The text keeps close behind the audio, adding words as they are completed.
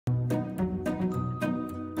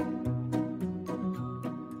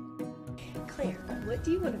What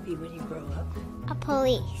do you want to be when you grow up? A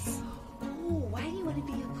police. Oh, why do you want to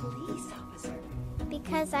be a police officer?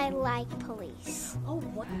 Because I like police. Oh,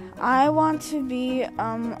 what? I want to be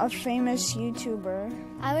a famous YouTuber.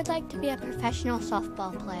 I would like to be a professional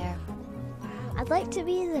softball player. I'd like to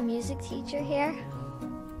be the music teacher here.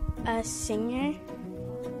 A singer,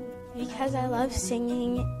 because I love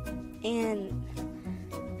singing and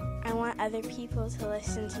I want other people to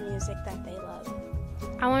listen to music that they love.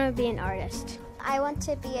 I want to be an artist. I want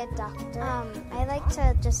to be a doctor. I like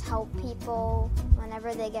to just help people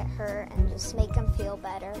whenever they get hurt and just make them feel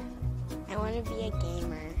better. I want to be a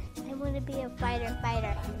gamer. I want to be a fighter.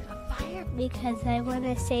 A fire? Because I want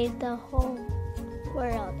to save the whole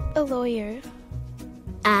world. A lawyer.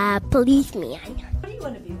 A policeman. What do you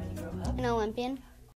want to be when you grow up? An Olympian.